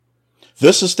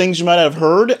This is Things You Might Have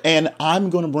Heard, and I'm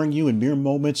going to bring you in mere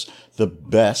moments the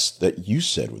best that you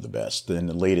said were the best, and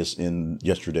the latest in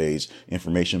yesterday's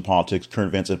information, politics, current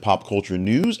events, and pop culture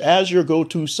news as your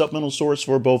go-to supplemental source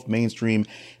for both mainstream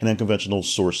and unconventional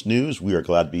source news. We are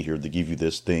glad to be here to give you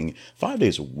this thing 5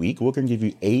 days a week. We're going to give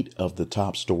you 8 of the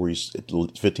top stories,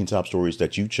 15 top stories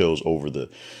that you chose over the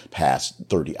past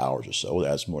 30 hours or so.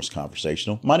 That's more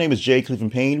conversational. My name is Jay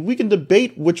Cleveland Payne. We can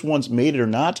debate which ones made it or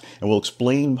not, and we'll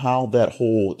explain how that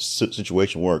whole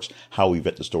situation works, how we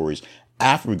vet the stories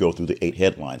after we go through the 8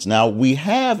 headlines. Now, we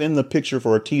have in the picture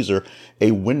for our teaser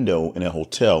a window in a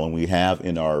hotel, and we have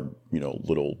in our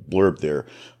little blurb there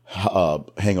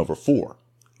Hangover 4.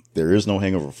 There is no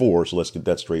Hangover 4, so let's get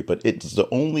that straight. But it's the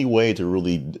only way to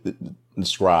really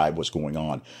describe what's going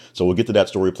on. So we'll get to that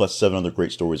story, plus 7 other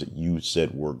great stories that you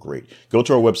said were great. Go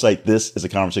to our website,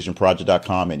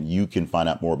 thisisaconversationproject.com, and you can find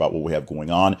out more about what we have going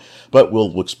on. But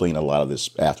we'll explain a lot of this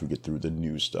after we get through the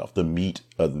news stuff, the meat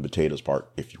of the potatoes part,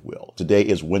 if you will. Today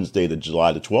is Wednesday,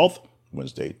 July the 12th,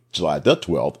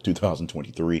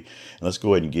 2023. And let's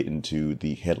go ahead and get into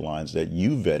the headlines that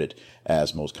you vetted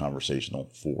as most conversational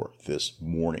for this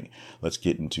morning. Let's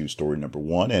get into story number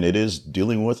 1, and it is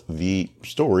dealing with the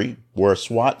story where a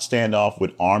SWAT standoff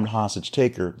with armed hostage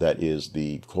taker, that is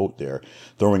the quote there,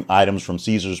 throwing items from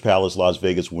Caesars Palace, Las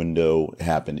Vegas window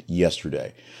happened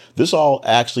yesterday. This all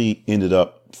actually ended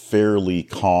up fairly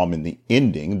calm in the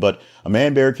ending, but a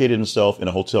man barricaded himself in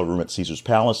a hotel room at Caesars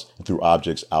Palace and threw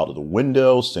objects out of the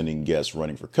window, sending guests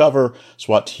running for cover.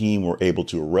 SWAT team were able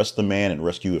to arrest the man and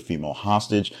rescue a female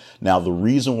hostage. Now, the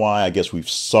reason why I guess we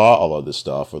saw all of this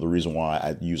stuff, or the reason why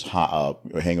I use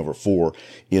Hangover 4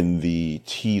 in the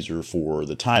teaser for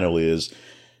the title is,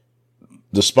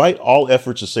 despite all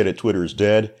efforts to say that Twitter is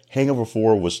dead, Hangover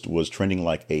 4 was trending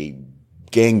like a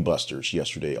gangbusters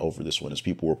yesterday over this one, as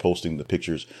people were posting the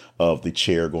pictures of the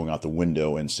chair going out the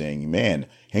window and saying, man,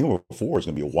 Hangover 4 is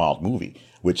going to be a wild movie,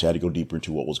 which had to go deeper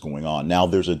into what was going on. Now,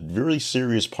 there's a really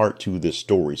serious part to this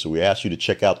story, so we ask you to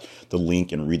check out the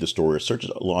link and read the story, or search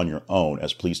it on your own,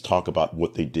 as police talk about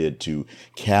what they did to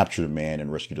capture the man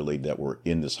and rescue the lady that were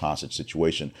in this hostage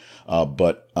situation.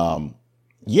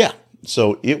 Yeah,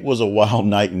 so it was a wild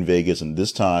night in Vegas, and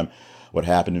this time what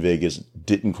happened in Vegas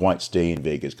didn't quite stay in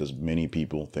Vegas, because many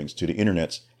people, thanks to the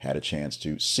internets, had a chance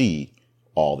to see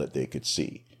all that they could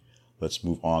see. Let's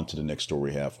move on to the next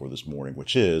story we have for this morning,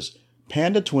 which is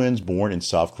panda twins born in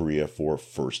South Korea for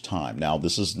first time. Now,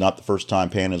 this is not the first time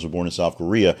pandas were born in South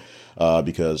Korea,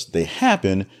 because they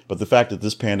happen, but the fact that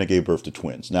this panda gave birth to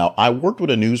twins. Now, I worked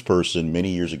with a news person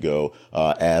many years ago,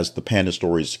 as the panda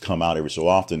stories come out every so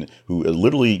often, who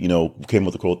literally, came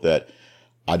with the quote that,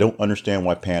 I don't understand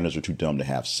why pandas are too dumb to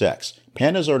have sex.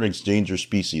 Pandas are an endangered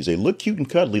species. They look cute and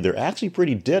cuddly. They're actually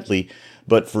pretty deadly,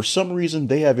 but for some reason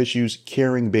they have issues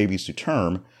carrying babies to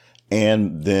term,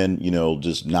 and then,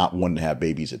 just not wanting to have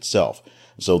babies itself.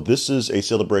 So this is a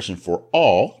celebration for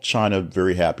all. China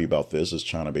very happy about this, as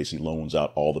China basically loans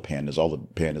out all the pandas. All the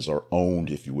pandas are owned,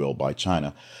 if you will, by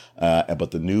China. But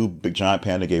the new big giant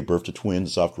panda gave birth to twins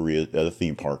in South Korea at a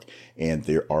theme park, and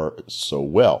they are so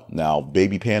well. Now,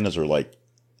 baby pandas are like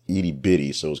itty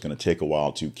bitty, so it's going to take a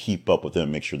while to keep up with them,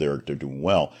 make sure they're doing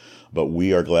well. But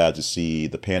we are glad to see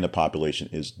the panda population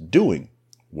is doing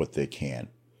what they can.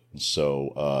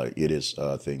 So it is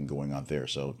a thing going on there.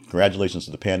 So congratulations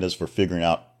to the pandas for figuring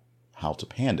out how to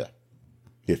panda,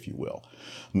 if you will.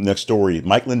 Next story.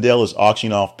 Mike Lindell is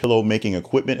auctioning off pillow making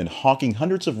equipment and hawking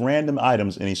hundreds of random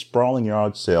items in a sprawling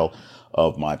yard sale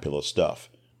of My Pillow stuff.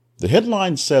 The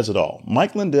headline says it all.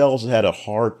 Mike Lindell's had a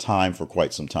hard time for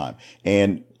quite some time,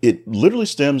 and it literally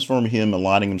stems from him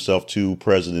aligning himself to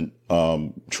President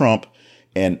Trump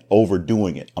and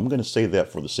overdoing it. I'm going to say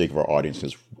that for the sake of our audience,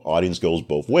 because audience goes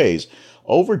both ways.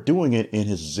 Overdoing it in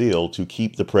his zeal to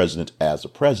keep the president as a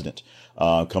president,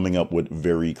 coming up with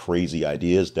very crazy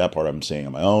ideas. That part I'm saying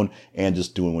on my own, and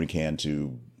just doing what he can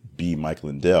to be Mike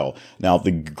Lindell. Now,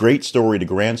 the grand story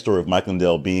of Mike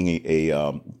Lindell being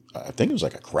I think it was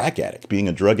like a crack addict, being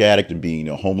a drug addict and being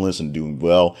homeless and doing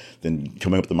well, then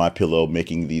coming up to My Pillow,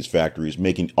 making these factories,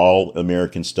 making all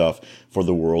American stuff for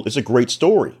the world. It's a great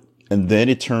story. And then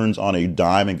it turns on a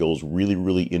dime and goes really,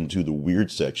 really into the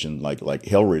weird section, like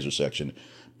Hellraiser section,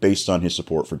 based on his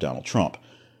support for Donald Trump.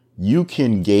 You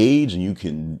can gauge and you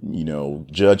can,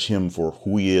 judge him for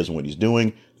who he is and what he's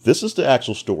doing. This is the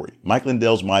actual story. Mike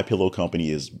Lindell's My Pillow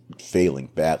company is failing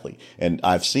badly. And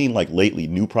I've seen lately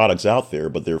new products out there,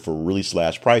 but they're for really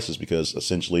slashed prices, because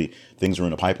essentially things are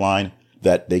in a pipeline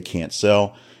that they can't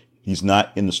sell. He's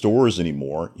not in the stores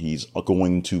anymore. He's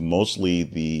going to mostly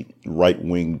the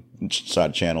right-wing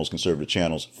side channels, conservative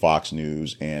channels, Fox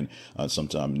News and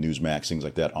sometimes Newsmax, things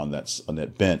like that on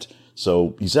that bent.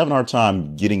 So he's having a hard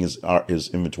time getting his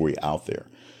inventory out there.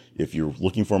 If you're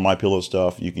looking for MyPillow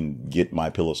stuff, you can get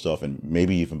MyPillow stuff and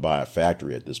maybe even buy a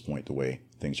factory at this point, the way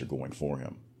things are going for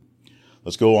him.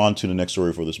 Let's go on to the next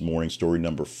story for this morning. Story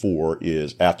number 4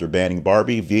 is, after banning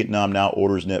Barbie, Vietnam now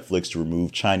orders Netflix to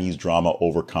remove Chinese drama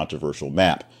over controversial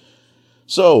map.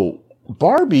 So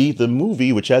Barbie, the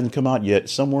movie, which hasn't come out yet,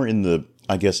 somewhere in the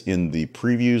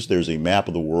previews, there's a map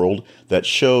of the world that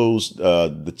shows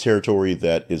the territory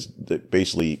that is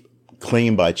basically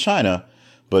claimed by China,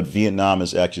 but Vietnam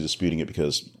is actually disputing it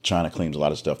because China claims a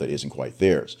lot of stuff that isn't quite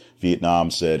theirs. Vietnam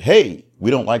said, hey,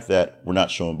 we don't like that. We're not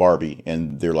showing Barbie.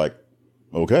 And they're like,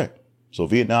 okay. So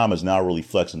Vietnam is now really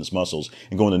flexing its muscles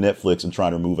and going to Netflix and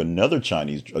trying to remove another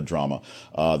Chinese drama.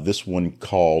 This one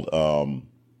called,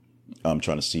 I'm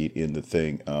trying to see it in the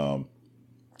thing,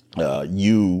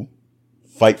 You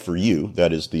Fight for You.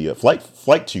 That is the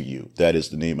Flight to You. That is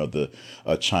the name of the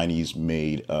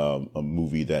Chinese-made a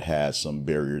movie that has some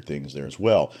barrier things there as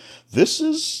well. This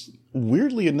is,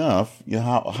 weirdly enough,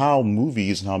 how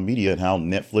movies and how media and how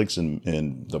Netflix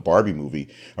and the Barbie movie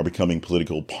are becoming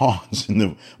political pawns in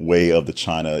the way of the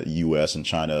China-U.S. and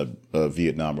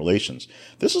China-Vietnam relations.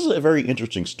 This is a very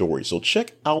interesting story. So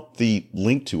check out the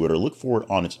link to it or look for it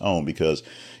on its own, because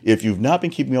if you've not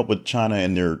been keeping up with China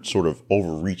and their sort of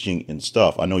overreaching and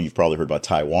stuff, I know you've probably heard about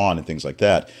Taiwan and things like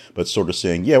that, but sort of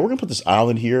saying, yeah, we're going to put this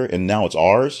island here and now it's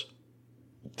ours.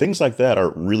 Things like that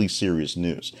are really serious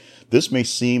news. This may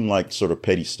seem like sort of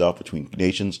petty stuff between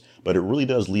nations, but it really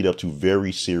does lead up to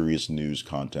very serious news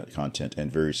content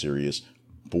and very serious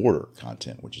border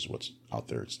content, which is what's out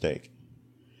there at stake.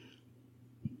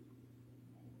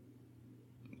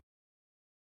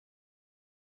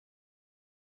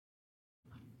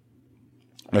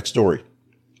 Next story.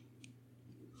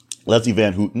 Leslie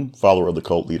Van Houten, follower of the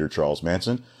cult leader Charles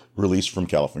Manson, released from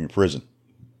California prison.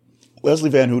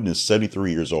 Leslie Van Houten is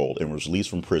 73 years old and was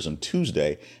released from prison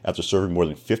Tuesday after serving more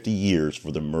than 50 years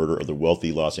for the murder of the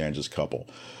wealthy Los Angeles couple.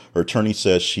 Her attorney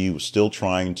says she was still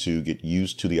trying to get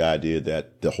used to the idea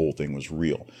that the whole thing was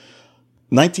real.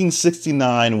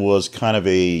 1969 was kind of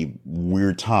a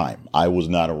weird time. I was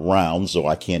not around, so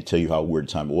I can't tell you how weird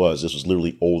time it was. This was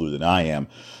literally older than I am.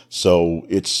 So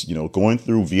it's, going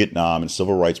through Vietnam and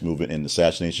civil rights movement and the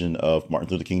assassination of Martin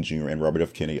Luther King Jr. and Robert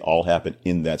F. Kennedy all happened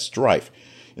in that strife.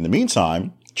 In the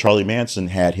meantime, Charlie Manson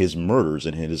had his murders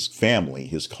and his family,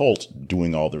 his cult,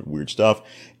 doing all the weird stuff,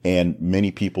 and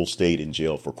many people stayed in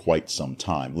jail for quite some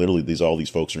time. Literally, all these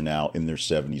folks are now in their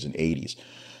 70s and 80s.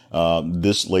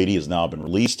 This lady has now been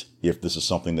released. If this is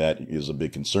something that is a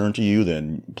big concern to you,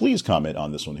 then please comment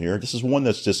on this one here. This is one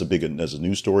that's just as a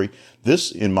news story.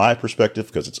 This, in my perspective,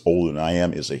 because it's older than I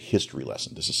am, is a history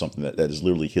lesson. This is something that is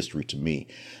literally history to me,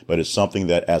 but it's something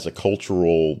that as a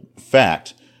cultural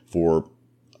fact for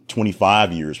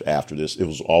 25 years after this, it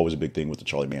was always a big thing with the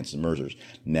Charlie Manson murders.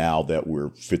 Now that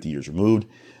we're 50 years removed,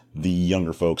 the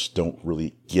younger folks don't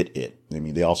really get it. I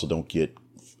mean, they also don't get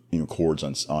cords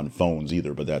on phones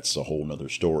either, but that's a whole nother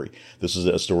story. This is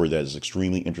a story that is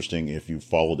extremely interesting if you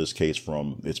follow this case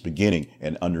from its beginning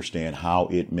and understand how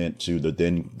it meant to the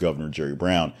then Governor Jerry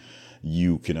Brown.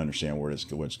 You can understand where it's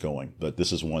going. But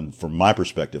this is one, from my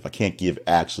perspective, I can't give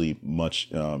actually much.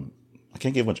 I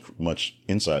can't give much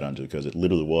insight onto it because it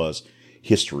literally was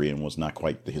history and was not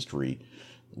quite the history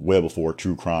way before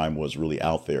true crime was really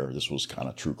out there. This was kind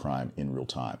of true crime in real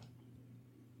time.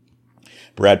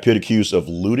 Brad Pitt accused of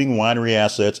looting winery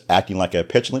assets, acting like a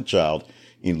petulant child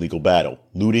in legal battle.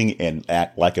 Looting and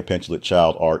act like a petulant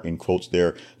child are in quotes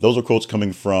there. Those are quotes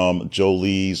coming from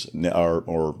Jolie's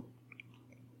former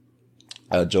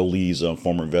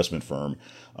investment firm.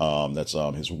 That's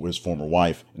his former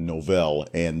wife, Novell,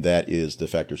 and that is the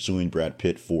factor suing Brad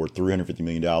Pitt for $350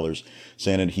 million,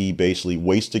 saying that he basically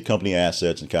wasted company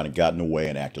assets and kind of got in the way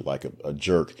and acted like a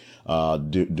jerk for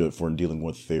dealing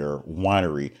with their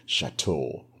winery,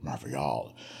 Chateau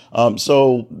Marval.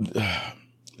 So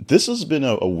this has been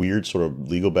a weird sort of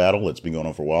legal battle that's been going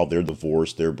on for a while. Their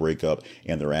divorce, their breakup,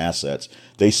 and their assets.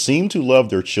 They seem to love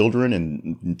their children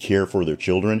and care for their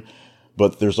children.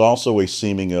 But there's also a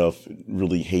seeming of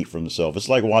really hate for themselves. It's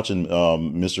like watching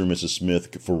Mr. and Mrs.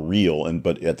 Smith for real,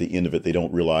 but at the end of it, they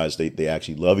don't realize they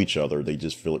actually love each other. They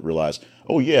just realize,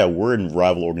 oh yeah, we're in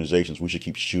rival organizations. We should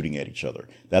keep shooting at each other.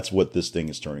 That's what this thing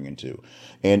is turning into.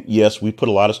 And yes, we put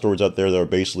a lot of stories out there that are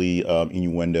basically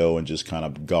innuendo and just kind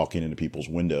of gawking into people's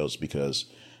windows because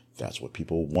That's what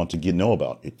people want to know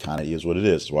about. It kind of is what it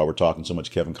is. That's why we're talking so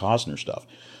much Kevin Costner stuff.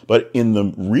 But in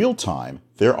the real time,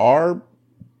 there are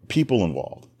people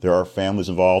involved. There are families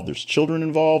involved. There's children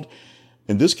involved.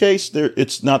 In this case,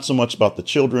 it's not so much about the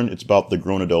children. It's about the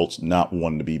grown adults not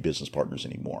wanting to be business partners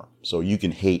anymore. So you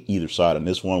can hate either side on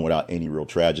this one without any real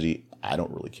tragedy. I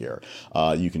don't really care.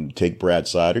 You can take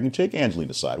Brad's side or you can take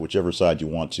Angelina's side, whichever side you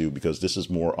want to, because this is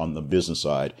more on the business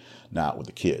side, not with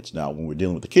the kids. Now, when we're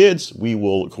dealing with the kids, we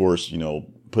will, of course,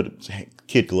 put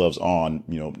kid gloves on,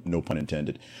 no pun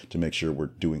intended, to make sure we're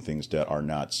doing things that are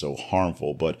not so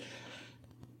harmful. But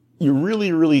you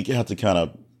really, really have to kind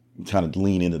of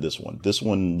lean into this one. This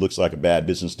one looks like a bad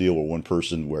business deal where one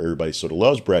person, where everybody sort of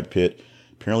loves Brad Pitt,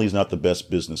 apparently he's not the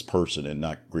best business person and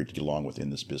not great to get along with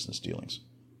in this business dealings.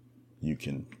 You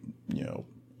can,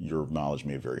 your knowledge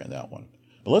may vary on that one.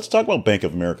 But let's talk about Bank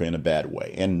of America in a bad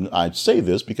way. And I say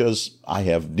this because I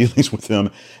have dealings with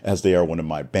them as they are one of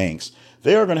my banks.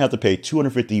 They are going to have to pay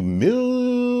 $250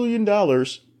 million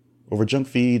over junk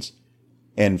feeds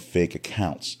and fake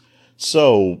accounts.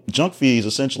 So junk fees,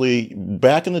 essentially,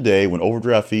 back in the day when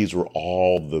overdraft fees were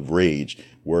all the rage,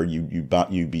 where you'd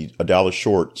be $1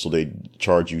 short, so they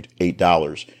charge you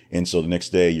 $8. And so the next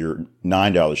day you're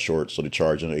 $9 short, so they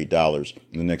charge another $8.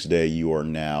 And the next day you are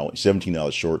now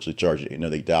 $17 short, so they charge you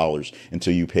another $8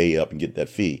 until you pay up and get that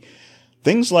fee.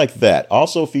 Things like that.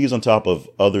 Also fees on top of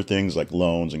other things like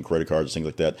loans and credit cards, things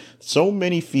like that. So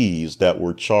many fees that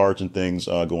were charged and things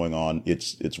going on.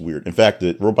 It's weird. In fact,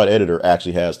 the robot editor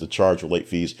actually has the charge for late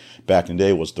fees back in the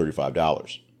day was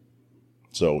 $35.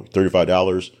 So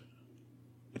 $35,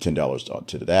 $10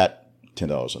 onto that,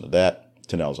 $10 onto that,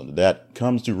 $10 onto that,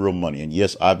 comes to real money. And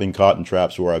yes, I've been caught in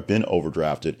traps where I've been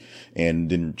overdrafted and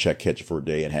didn't catch it for a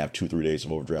day and have 2-3 days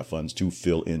of overdraft funds to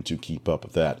fill in to keep up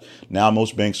with that. Now,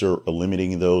 most banks are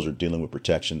eliminating those or dealing with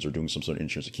protections or doing some sort of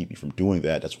insurance to keep you from doing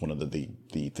that. That's one of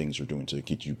the things they're doing to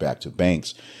get you back to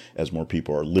banks, as more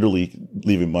people are literally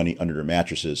leaving money under their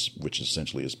mattresses, which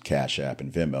essentially is Cash App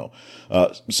and Venmo.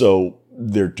 So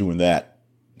they're doing that.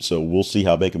 So we'll see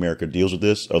how Bank of America deals with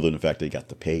this, other than the fact they got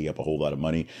to pay up a whole lot of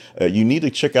money. You need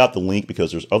to check out the link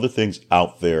because there's other things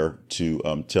out there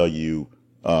to tell you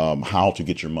how to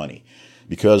get your money.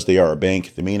 Because they are a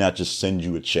bank, they may not just send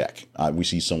you a check. We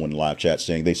see someone in live chat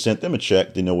saying they sent them a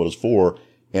check, didn't know what it was for,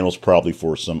 and it was probably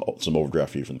for some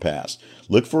overdraft fee from the past.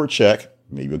 Look for a check.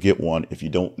 Maybe you'll get one. If you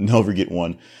don't never get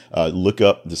one, look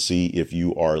up to see if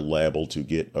you are liable to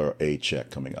get a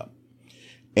check coming up.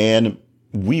 And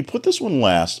we put this one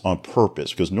last on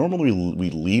purpose because normally we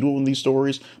lead with these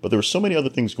stories, but there were so many other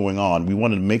things going on. We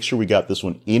wanted to make sure we got this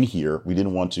one in here. We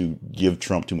didn't want to give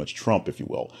Trump too much Trump, if you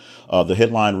will. The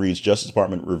headline reads, Justice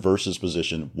Department reverses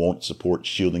position, won't support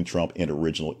shielding Trump in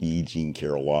original E. Jean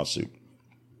Carroll lawsuit.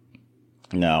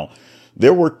 Now,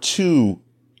 there were two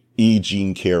E.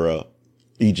 Jean Carroll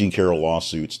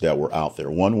lawsuits that were out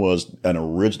there. One was an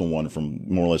original one from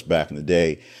more or less back in the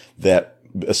day that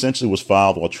essentially was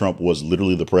filed while Trump was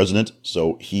literally the president.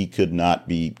 So he could not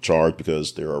be charged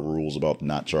because there are rules about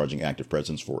not charging active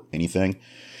presidents for anything.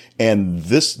 And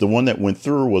the one that went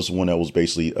through was one that was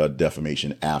basically a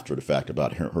defamation after the fact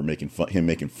about him making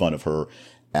fun of her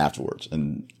afterwards.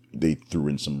 And they threw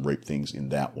in some rape things in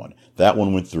that one. That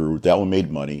one went through. That one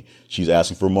made money. She's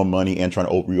asking for more money and trying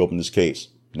to reopen this case.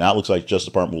 Now it looks like Justice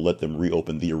Department will let them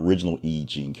reopen the original E.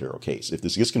 Jean Carroll case. If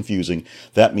this gets confusing,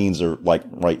 that means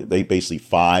they basically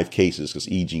 5 cases because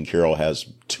E. Jean Carroll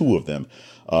has 2 of them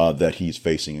that he's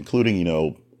facing, including,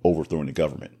 overthrowing the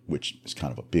government, which is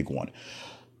kind of a big one.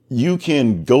 You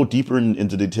can go deeper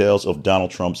into details of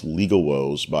Donald Trump's legal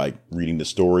woes by reading the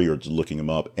story or just looking him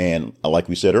up. And like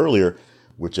we said earlier,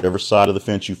 whichever side of the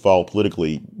fence you follow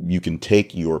politically, you can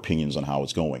take your opinions on how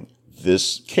it's going.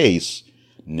 This case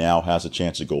now has a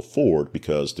chance to go forward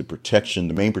because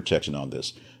the main protection on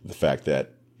this, the fact that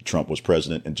Trump was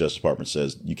president and Justice Department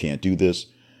says you can't do this,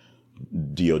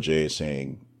 DOJ is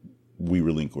saying we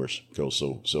relinquish,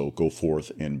 so go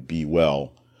forth and be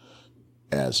well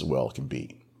can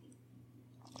be.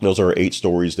 Those are 8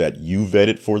 stories that you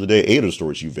vetted for the day, 8 of the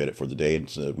stories you vetted for the day, and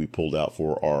we pulled out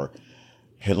for our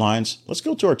headlines. Let's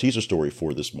go to our teaser story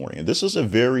for this morning. And this is a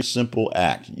very simple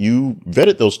act. You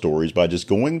vetted those stories by just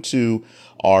going to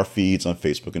our feeds on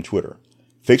Facebook and Twitter.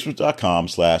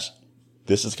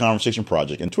 Facebook.com/This is Conversation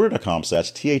Project and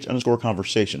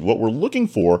Twitter.com/th_conversation. What we're looking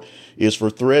for is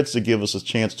for Threads to give us a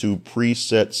chance to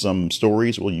preset some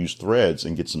stories. We'll use Threads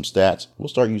and get some stats. We'll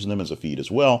start using them as a feed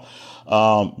as well.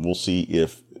 We'll see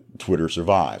if Twitter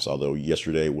survives. Although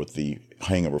yesterday with the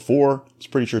Hangover 4, it's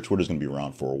pretty sure Twitter's going to be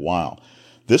around for a while.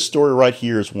 This story right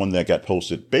here is one that got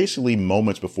posted basically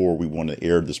moments before we wanted to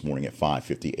air this morning at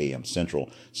 5:50 a.m. Central.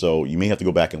 So you may have to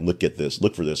go back and look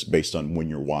for this based on when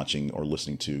you're watching or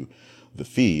listening to the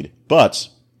feed. But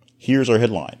here's our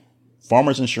headline.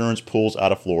 Farmers Insurance pulls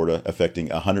out of Florida, affecting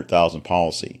 100,000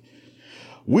 policy.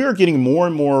 We are getting more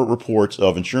and more reports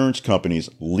of insurance companies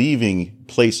leaving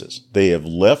places. They have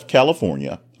left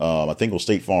California. I think it was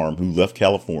State Farm who left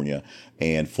California,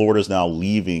 and Florida is now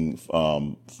leaving.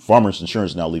 Farmers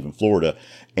Insurance is now leaving Florida,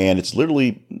 and it's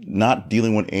literally not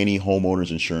dealing with any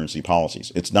homeowners insurance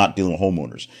policies. It's not dealing with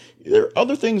homeowners. There are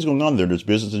other things going on there. There's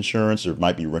business insurance. There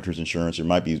might be renters insurance. There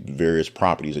might be various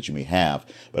properties that you may have.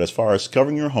 But as far as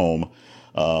covering your home,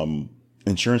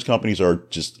 insurance companies are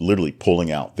just literally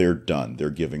pulling out. They're done. They're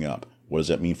giving up. What does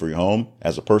that mean for your home?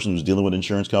 As a person who's dealing with an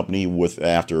insurance company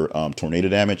after tornado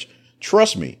damage,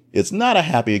 trust me, it's not a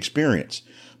happy experience.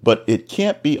 But it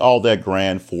can't be all that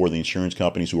grand for the insurance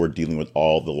companies who are dealing with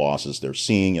all the losses they're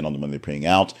seeing and all the money they're paying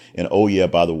out. And oh yeah,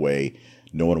 by the way,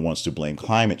 no one wants to blame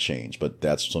climate change, but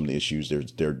that's some of the issues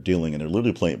they're dealing and they're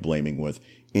literally blaming with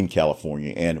in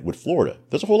California and with Florida.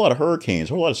 There's a whole lot of hurricanes,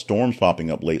 a whole lot of storms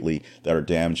popping up lately that are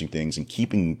damaging things and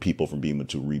keeping people from being able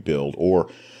to rebuild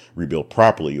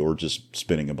properly or just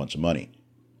spending a bunch of money.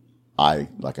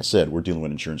 Like I said, we're dealing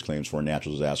with insurance claims for a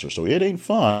natural disaster, so it ain't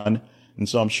fun. And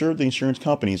so I'm sure the insurance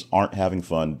companies aren't having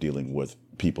fun dealing with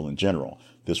people in general.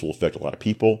 This will affect a lot of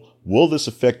people. Will this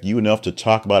affect you enough to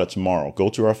talk about it tomorrow? Go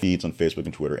to our feeds on Facebook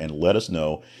and Twitter and let us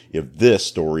know if this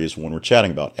story is one we're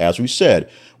chatting about. As we said,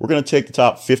 we're going to take the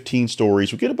top 15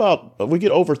 stories. We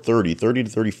get over 30 to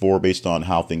 34 based on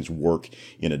how things work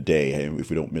in a day.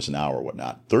 If we don't miss an hour or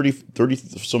whatnot, 30,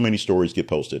 so many stories get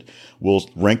posted. We'll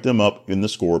rank them up in the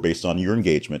score based on your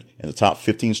engagement, and the top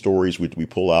 15 stories we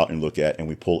pull out and look at, and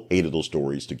we pull 8 of those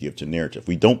stories to give to narrative.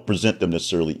 We don't present them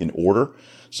necessarily in order.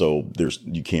 So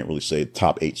you can't really say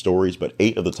top 8 stories, but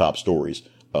 8 of the top stories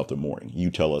of the morning.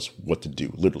 You tell us what to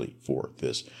do, literally, for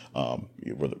this.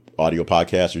 Whether audio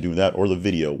podcast, you're doing that, or the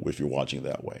video if you're watching it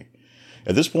that way.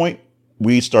 At this point,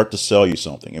 we start to sell you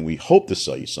something, and we hope to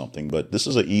sell you something, but this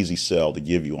is an easy sell to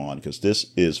give you on because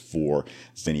this is for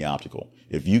Zenni Optical.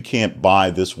 If you can't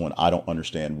buy this one, I don't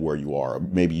understand where you are.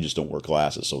 Maybe you just don't wear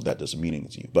glasses, so that doesn't mean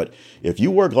anything to you. But if you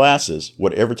wear glasses,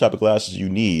 whatever type of glasses you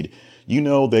need, you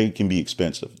know they can be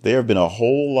expensive. There have been a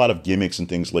whole lot of gimmicks and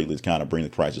things lately to kind of bring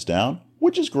the prices down,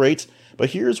 which is great.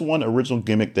 But here's one original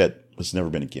gimmick that has never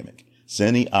been a gimmick.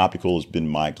 Zenni Optical has been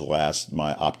my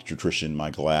optometrician,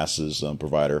 my glasses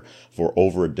provider for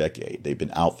over a decade. They've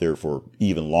been out there for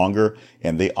even longer,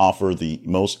 and they offer the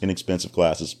most inexpensive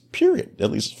glasses, period,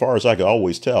 at least as far as I can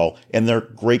always tell. And they're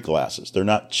great glasses. They're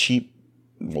not cheap.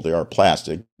 Well, they are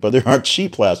plastic, but they aren't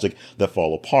cheap plastic that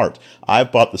fall apart.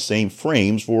 I've bought the same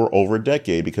frames for over a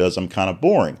decade because I'm kind of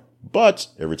boring. But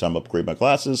every time I upgrade my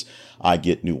glasses, I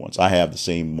get new ones. I have the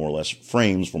same more or less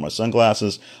frames for my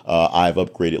sunglasses. I've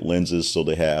upgraded lenses so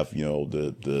they have,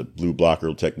 the blue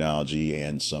blocker technology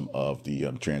and some of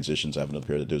the transitions. I have another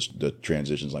pair that does the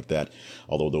transitions like that.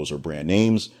 Although those are brand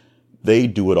names, they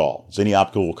do it all. Zenni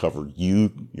Optical will cover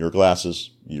your glasses,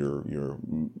 your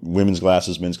women's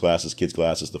glasses, men's glasses, kids'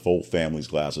 glasses, the full family's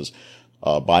glasses.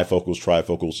 Bifocals,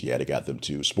 trifocals, yeah, they got them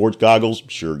too. Sports goggles,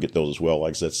 sure, get those as well. Like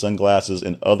I said, sunglasses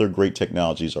and other great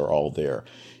technologies are all there.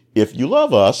 If you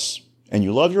love us and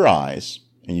you love your eyes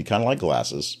and you kind of like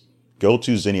glasses, go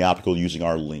to Zenni Optical using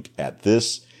our link at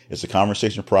this. It's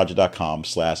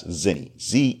theconversationproject.com/Zenni,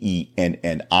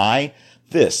 Zenni.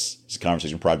 This is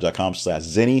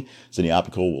conversationproject.com/Zenni. Zenni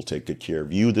Optical will take good care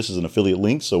of you. This is an affiliate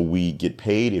link, so we get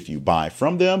paid if you buy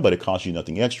from them, but it costs you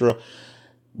nothing extra.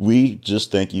 We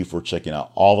just thank you for checking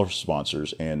out all our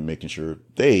sponsors and making sure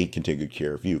they can take good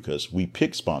care of you, because we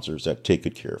pick sponsors that take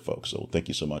good care of folks. So thank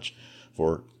you so much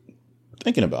for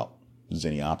thinking about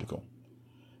Zenni Optical.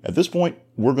 At this point,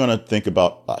 we're going to think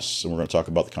about us, and we're going to talk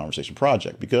about the Conversation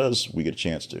Project because we get a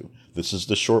chance to. This is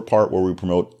the short part where we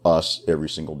promote us every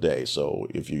single day. So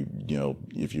if you're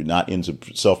not into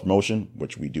self-promotion,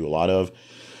 which we do a lot of,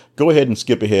 go ahead and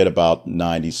skip ahead about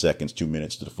 90 seconds, 2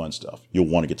 minutes to the fun stuff. You'll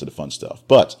want to get to the fun stuff.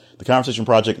 But the Conversation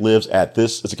Project lives at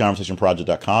this. It's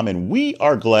theconversationproject.com, and we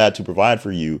are glad to provide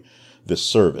for you this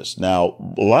service. Now,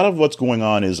 a lot of what's going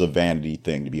on is a vanity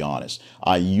thing, to be honest.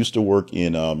 I used to work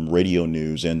in radio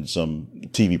news and some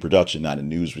TV production, not in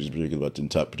news particularly, but in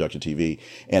production TV.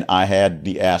 And I had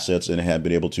the assets and had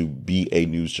been able to be a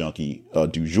news junkie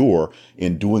du jour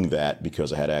in doing that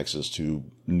because I had access to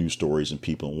news stories and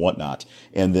people and whatnot.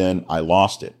 And then I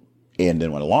lost it. And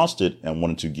then when I lost it and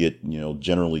wanted to get,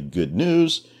 generally good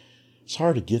news, it's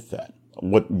hard to get that.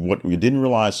 what we didn't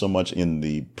realize so much in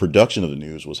the production of the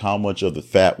news was how much of the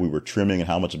fat we were trimming and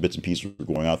how much of bits and pieces were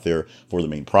going out there for the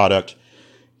main product.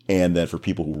 And then for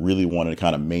people who really wanted to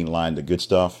kind of mainline the good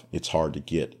stuff, it's hard to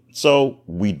get. So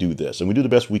we do this, and we do the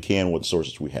best we can with the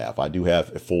sources we have. I do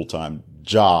have full-time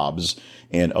jobs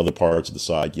and other parts of the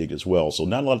side gig as well. So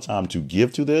not a lot of time to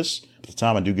give to this, but the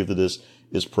time I do give to this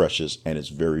is precious, and it's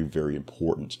very, very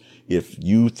important. If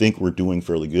you think we're doing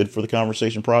fairly good for the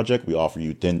Conversation Project, we offer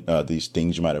you these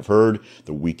things you might have heard,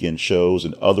 the weekend shows,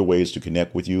 and other ways to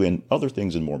connect with you, and other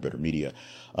things in More Better Media.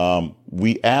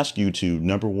 We ask you to,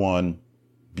 number one,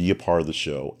 be a part of the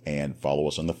show and follow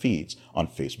us on the feeds on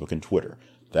Facebook and Twitter.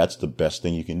 That's the best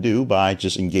thing you can do by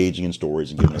just engaging in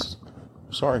stories and giving us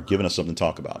something to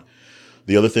talk about.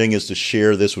 The other thing is to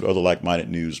share this with other like-minded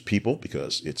news people,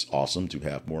 because it's awesome to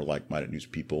have more like-minded news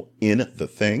people in the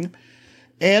thing.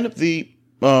 And the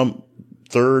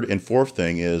third and fourth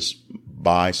thing is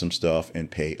buy some stuff and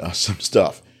pay us some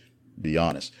stuff. Be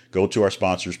honest. Go to our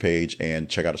sponsors page and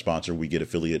check out a sponsor. We get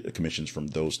affiliate commissions from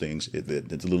those things.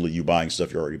 It's literally you buying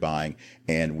stuff you're already buying,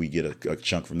 and we get a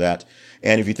chunk from that.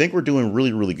 And if you think we're doing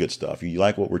really, really good stuff, you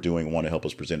like what we're doing and want to help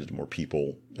us present it to more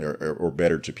people or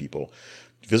better to people,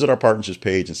 visit our partnerships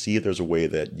page and see if there's a way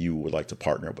that you would like to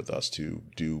partner with us to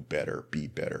do better, be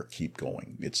better, keep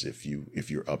going. It's if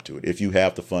you're up to it. If you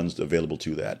have the funds available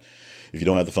to that. If you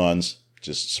don't have the funds,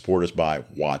 just support us by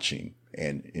watching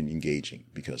and engaging,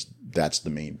 because that's the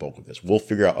main bulk of this. We'll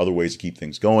figure out other ways to keep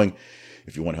things going.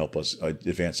 If you want to help us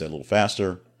advance that a little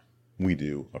faster, we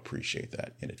do appreciate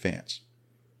that in advance.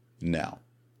 Now,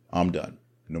 I'm done.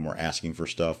 No more asking for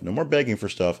stuff. No more begging for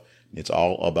stuff. It's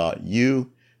all about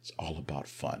you. It's all about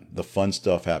fun. The fun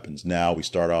stuff happens now. We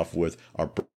start off with our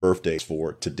birthdays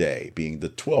for today, being the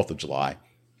 12th of July,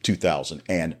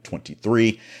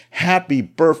 2023. Happy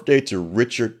birthday to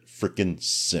Richard freaking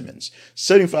Simmons.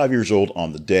 75 years old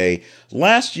on the day.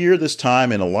 Last year, this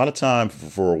time, and a lot of time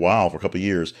for a while, for a couple of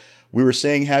years, we were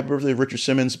saying happy birthday to Richard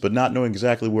Simmons, but not knowing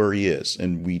exactly where he is.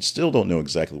 And we still don't know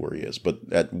exactly where he is. But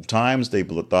at times, they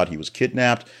thought he was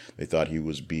kidnapped. They thought he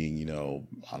was being,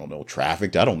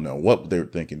 trafficked. I don't know what they were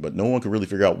thinking, but no one could really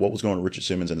figure out what was going on with Richard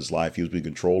Simmons in his life. He was being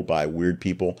controlled by weird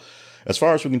people. As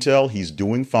far as we can tell, he's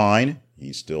doing fine.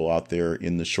 He's still out there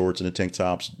in the shorts and the tank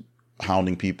tops,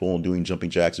 hounding people and doing jumping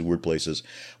jacks in weird places.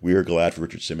 We are glad for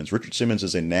Richard Simmons. Richard Simmons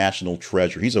is a national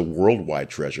treasure. He's a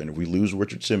worldwide treasure. And if we lose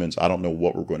Richard Simmons, I don't know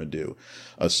what we're going to do.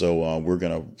 So we're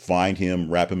going to find him,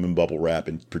 wrap him in bubble wrap,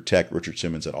 and protect Richard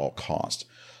Simmons at all costs.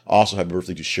 Also, happy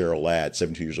birthday to Cheryl Ladd,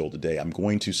 72 years old today. I'm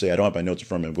going to say, I don't have my notes in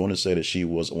front of me, I'm going to say that she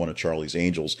was one of Charlie's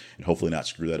Angels, and hopefully not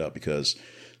screw that up, because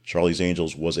Charlie's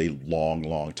Angels was a long,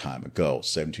 long time ago.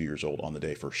 72 years old on the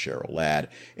day for Cheryl Ladd.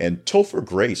 And Topher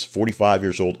Grace, 45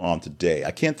 years old on today.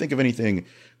 I can't think of anything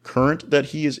current that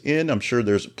he is in. I'm sure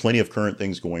there's plenty of current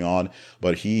things going on,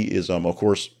 but he is, of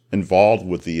course, involved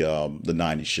with the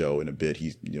 90s show in a bit.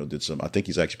 He, did some, I think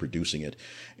he's actually producing it,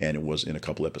 and it was in a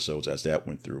couple episodes as that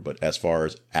went through. But as far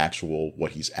as actual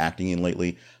what he's acting in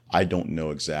lately, I don't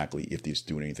know exactly if he's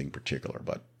doing anything particular,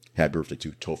 but happy birthday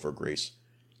to Topher Grace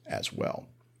as well.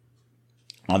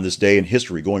 On this day in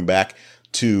history, going back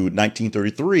to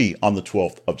 1933, on the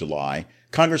 12th of July,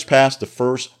 Congress passed the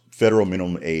first federal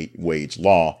minimum wage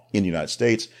law in the United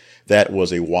States. That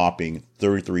was a whopping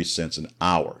 33 cents an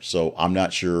hour. So I'm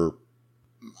not sure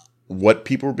what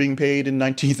people were being paid in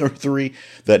 1933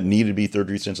 that needed to be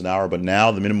 33 cents an hour. But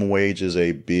now the minimum wage is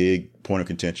a big point of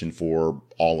contention for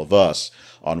all of us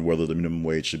on whether the minimum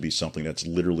wage should be something that's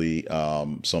literally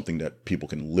something that people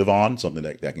can live on, something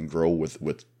that can grow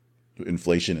with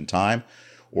inflation and time,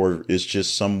 or is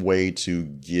just some way to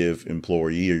give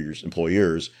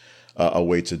employers a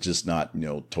way to just not,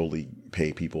 totally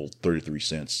pay people 33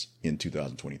 cents in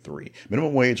 2023.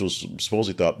 Minimum wage was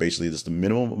supposedly thought basically this the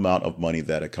minimum amount of money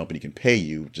that a company can pay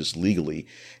you just legally,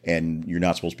 and you're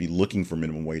not supposed to be looking for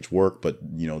minimum wage work, but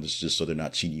this is just so they're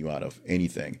not cheating you out of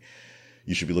anything.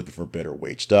 You should be looking for better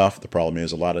wage stuff. The problem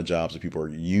is a lot of jobs that people are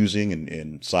using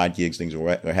and side gigs, things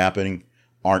are happening,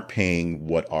 aren't paying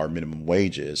what our minimum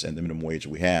wage is. And the minimum wage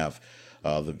we have,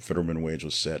 the federal minimum wage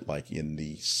was set like in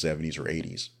the 70s or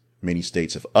 80s. Many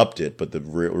states have upped it, but the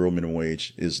real minimum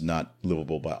wage is not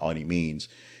livable by any means.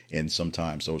 And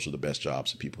sometimes those are the best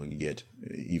jobs that people can get,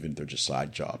 even if they're just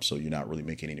side jobs. So you're not really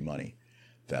making any money.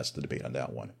 That's the debate on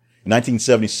that one. In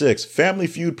 1976, Family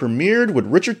Feud premiered with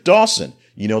Richard Dawson,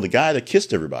 the guy that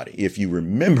kissed everybody, if you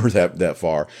remember that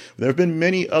far. There have been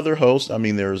many other hosts. I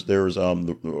mean, there's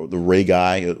the Ray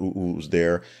guy who was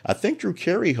there. I think Drew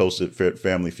Carey hosted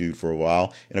Family Feud for a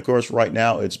while. And, of course, right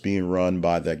now it's being run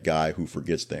by that guy who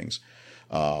forgets things.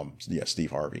 Yeah,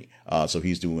 Steve Harvey. So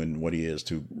he's doing what he is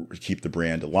to keep the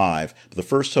brand alive. But the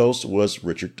first host was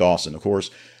Richard Dawson, of course,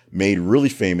 made really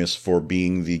famous for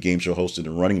being the game show host in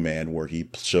The Running Man, where he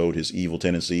showed his evil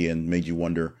tendency and made you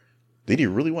wonder, did he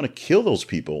really want to kill those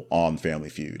people on Family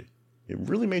Feud? It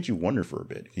really made you wonder for a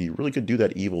bit. He really could do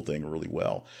that evil thing really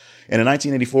well. And in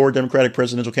 1984, Democratic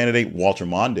presidential candidate Walter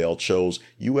Mondale chose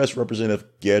U.S. Representative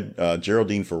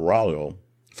Geraldine Ferraro,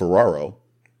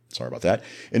 sorry about that,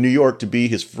 in New York to be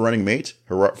his running mate.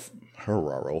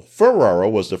 Ferraro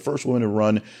was the first woman to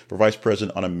run for vice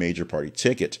president on a major party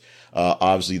ticket.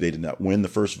 Obviously, they did not win. The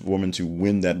first woman to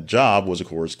win that job was, of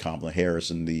course, Kamala Harris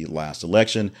in the last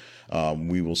election.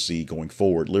 We will see going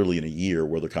forward, literally in a year,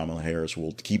 whether Kamala Harris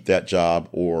will keep that job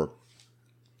or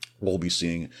we'll be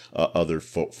seeing other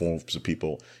forms of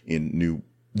people in new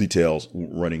details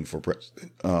running for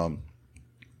president.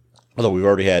 Although we've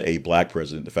already had a black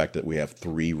president, the fact that we have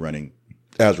 3 running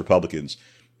as Republicans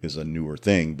is a newer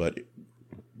thing, but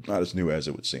not as new as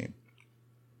it would seem.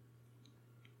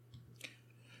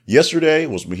 Yesterday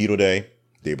was Mojito Day.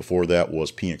 Day before that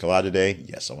was Pina Colada Day.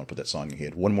 Yes, I want to put that song in your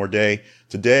head. One more day.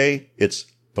 Today, it's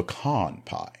pecan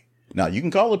pie. Now, you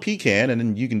can call it pecan, and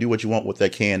then you can do what you want with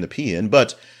that can to pee in,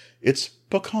 but it's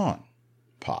pecan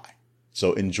pie.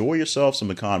 So enjoy yourself some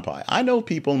pecan pie. I know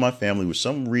people in my family, for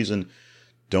some reason,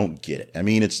 don't get it. I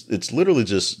mean, it's literally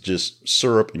just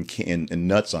syrup and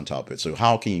nuts on top of it. So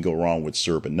how can you go wrong with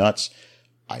syrup and nuts?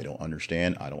 I don't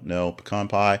understand. I don't know. Pecan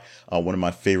pie, one of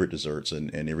my favorite desserts.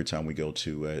 And every time we go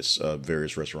to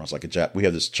various restaurants, like we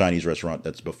have this Chinese restaurant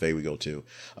that's buffet we go to.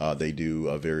 They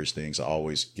do various things. I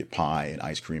always get pie and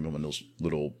ice cream and those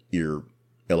little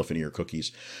elephant ear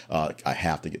cookies. I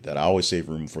have to get that. I always save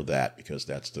room for that because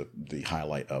that's the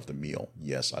highlight of the meal.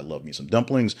 Yes, I love me some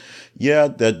dumplings. Yeah,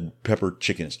 that pepper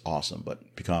chicken is awesome,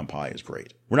 but pecan pie is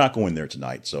great. We're not going there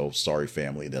tonight, so sorry,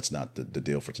 family. That's not the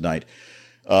deal for tonight.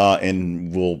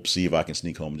 And we'll see if I can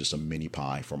sneak home just a mini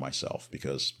pie for myself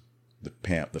because the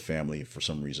family, for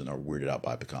some reason, are weirded out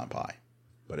by pecan pie.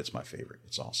 But it's my favorite.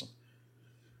 It's awesome.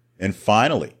 And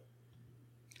finally,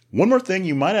 one more thing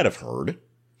you might not have heard.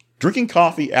 Drinking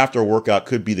coffee after a workout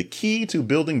could be the key to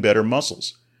building better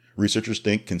muscles. Researchers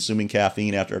think consuming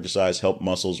caffeine after exercise helps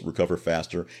muscles recover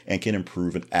faster and can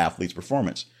improve an athlete's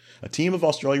performance. A team of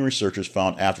Australian researchers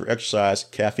found after exercise,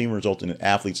 caffeine resulted in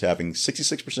athletes having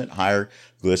 66% higher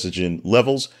glycogen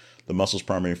levels, the muscle's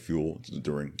primary fuel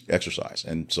during exercise.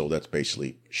 And so that's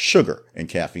basically sugar, and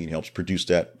caffeine helps produce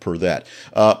that per that.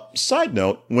 Side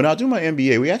note, when I do my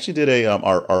MBA, we actually did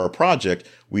our project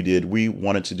we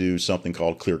wanted to do something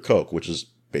called Clear Coke, which is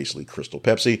basically Crystal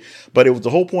Pepsi. But the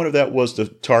whole point of that was to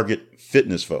target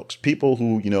fitness folks, people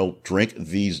who, drink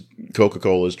these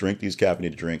Coca-Colas, drink these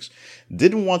caffeinated drinks,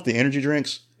 didn't want the energy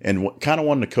drinks and kind of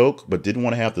wanted a Coke, but didn't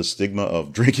want to have the stigma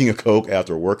of drinking a Coke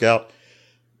after a workout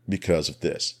because of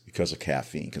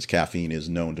caffeine, because caffeine is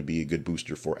known to be a good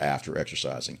booster for after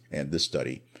exercising. And this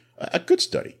study, a good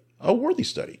study, a worthy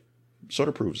study, sort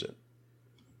of proves it.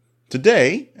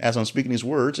 Today, as I'm speaking these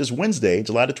words, is Wednesday,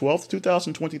 July the 12th,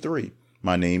 2023.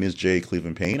 My name is Jay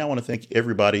Cleveland Payne. I want to thank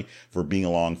everybody for being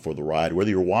along for the ride, whether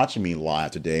you're watching me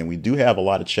live today, and we do have a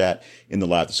lot of chat in the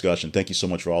live discussion. Thank you so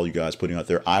much for all you guys putting out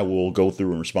there. I will go through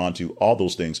and respond to all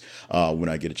those things when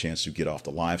I get a chance to get off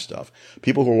the live stuff.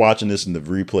 People who are watching this in the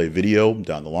replay video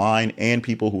down the line, and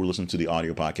people who are listening to the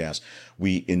audio podcast,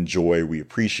 we enjoy, we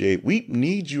appreciate, we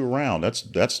need you around. That's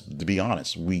to be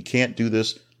honest. We can't do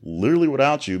this literally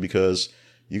without you because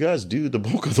you guys do the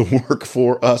bulk of the work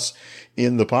for us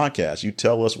in the podcast. You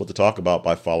tell us what to talk about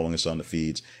by following us on the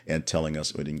feeds and telling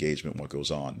us with engagement what goes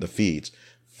on. The feeds,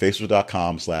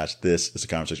 facebook.com/this is a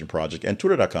conversation project and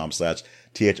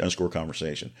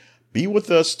twitter.com/th_conversation. Be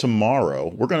with us tomorrow.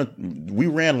 We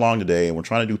ran long today and we're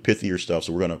trying to do pithier stuff.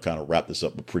 So we're going to kind of wrap this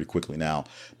up pretty quickly now.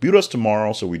 Be with us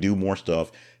tomorrow so we do more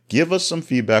stuff. Give us some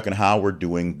feedback on how we're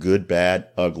doing, good, bad,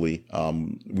 ugly.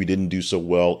 We didn't do so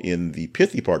well in the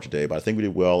pithy part today, but I think we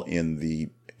did well in the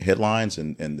headlines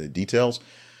and the details.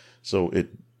 So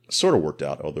it sort of worked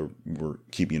out, although we're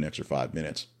keeping an extra 5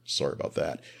 minutes. Sorry about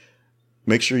that.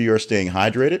 Make sure you are staying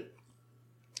hydrated,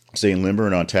 staying limber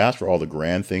and on task for all the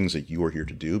grand things that you are here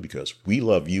to do, because we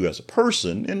love you as a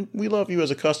person and we love you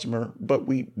as a customer, but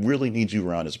we really need you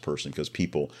around as a person because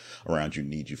people around you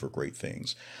need you for great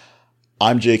things.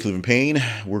 I'm Jay Cleveland Payne.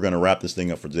 We're going to wrap this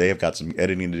thing up for today. I've got some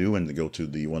editing to do and to go to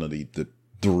one of the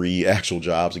 3 actual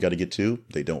jobs I got to get to.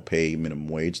 They don't pay minimum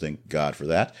wage. Thank God for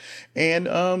that.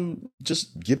 And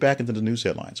just get back into the news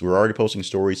headlines. We're already posting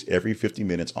stories every 50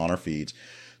 minutes on our feeds.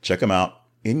 Check them out.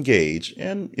 Engage.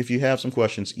 And if you have some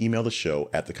questions, email the show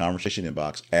at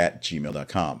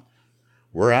theconversationinbox@gmail.com.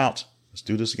 We're out. Let's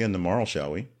do this again tomorrow,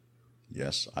 shall we?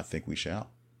 Yes, I think we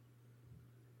shall.